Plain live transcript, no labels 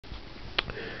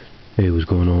Hey, what's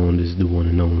going on? This is the one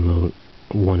and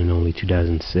only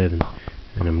 2007,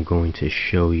 and I'm going to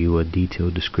show you a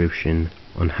detailed description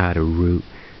on how to root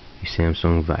your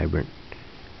Samsung Vibrant.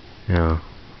 Now,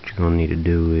 what you're gonna need to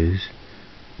do is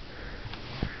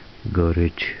go to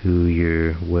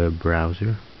your web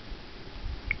browser.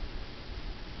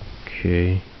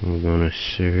 Okay, we're gonna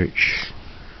search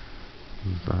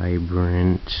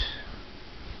Vibrant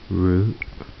root.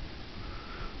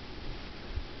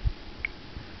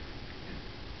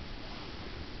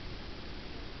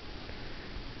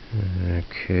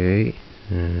 Okay,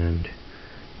 and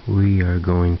we are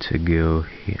going to go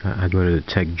here. I go to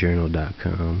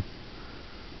techjournal.com.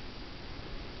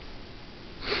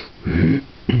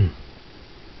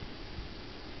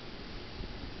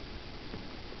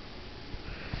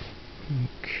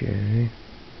 Okay.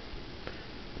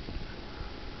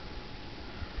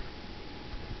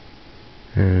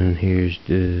 And here's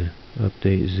the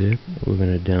update zip. We're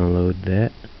going to download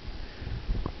that.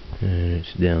 And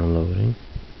it's downloading.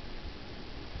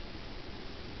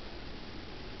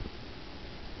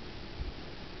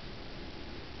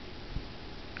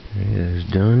 Okay, that's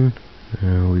done.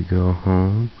 Now we go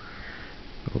home.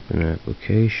 Open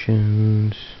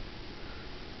applications.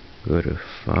 Go to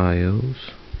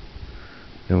files.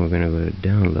 Then we're going to go to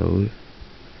download.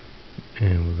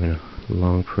 And we're going to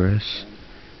long press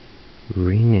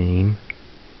rename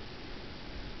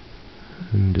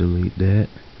and delete that,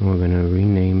 and we're going to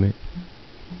rename it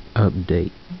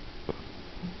update.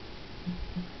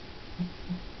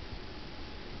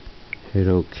 Hit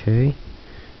OK.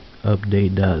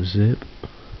 Update.zip,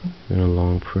 and a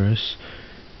long press,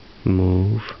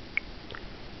 move,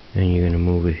 and you're going to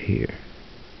move it here.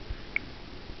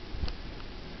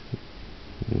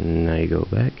 Now you go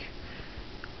back,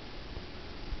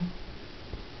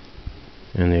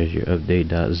 and there's your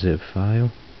update.zip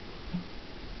file.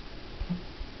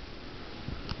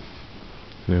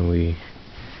 Then we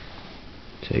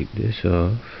take this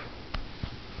off,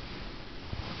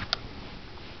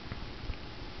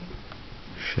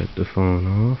 shut the phone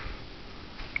off,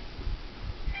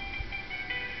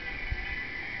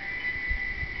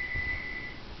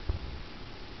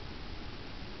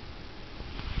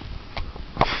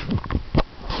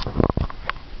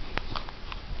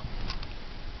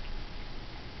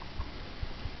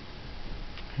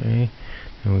 okay,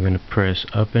 and we're going to press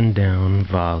up and down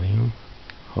volume,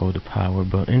 hold the power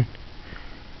button,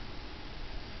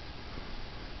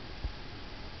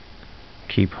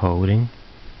 keep holding,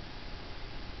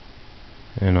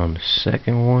 and on the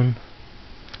second one,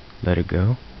 let it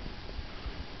go.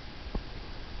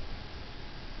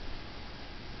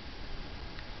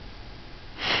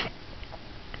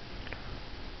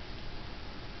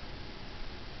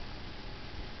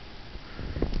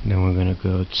 Then we're going to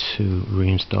go to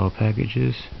reinstall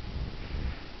packages,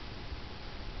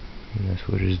 and that's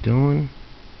what it's doing.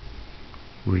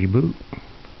 Reboot.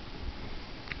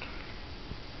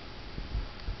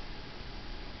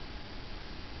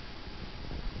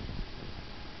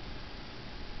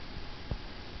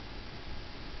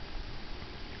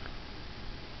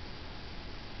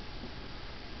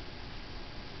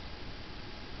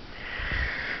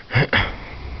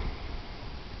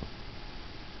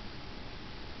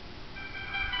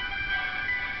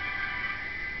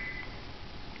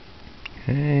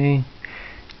 Okay,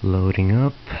 loading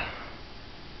up.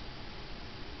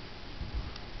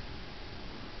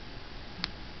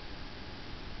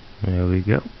 There we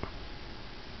go.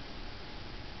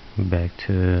 Back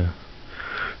to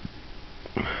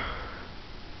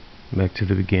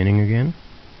the beginning again.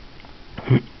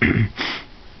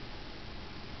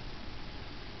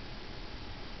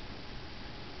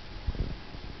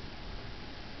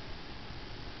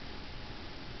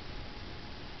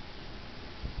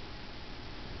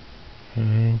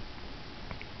 Okay.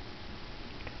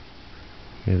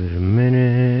 Give it a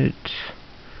minute.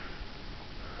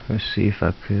 Let's see if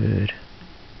I could.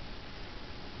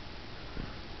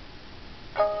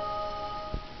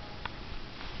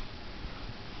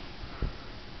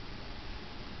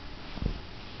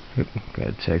 Got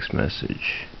a text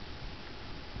message.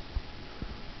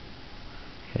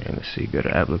 Okay, let's see. Go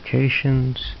to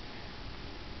applications.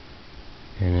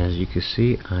 And as you can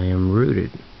see, I am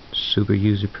rooted. Super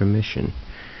user permission.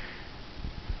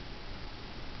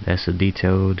 That's a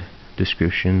detailed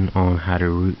description on how to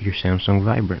root your Samsung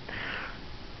Vibrant.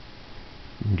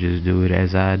 Just do it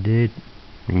as I did,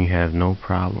 and you have no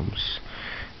problems.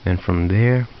 Then from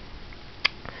there,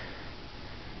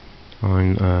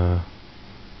 on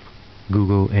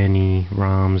Google any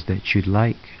ROMs that you'd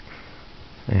like,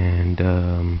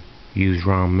 and use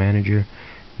ROM Manager.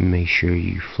 Make sure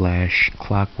you flash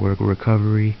Clockwork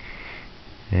Recovery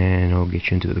and it'll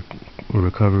get you into the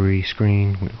recovery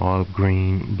screen with all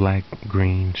green, black,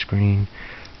 green screen,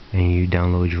 and you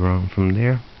download your ROM from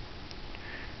there.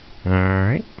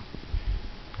 Alright,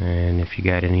 and if you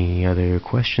got any other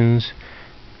questions,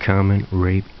 comment,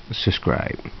 rate,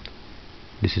 subscribe.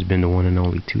 This has been the one and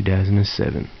only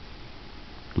 2007.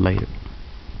 Later.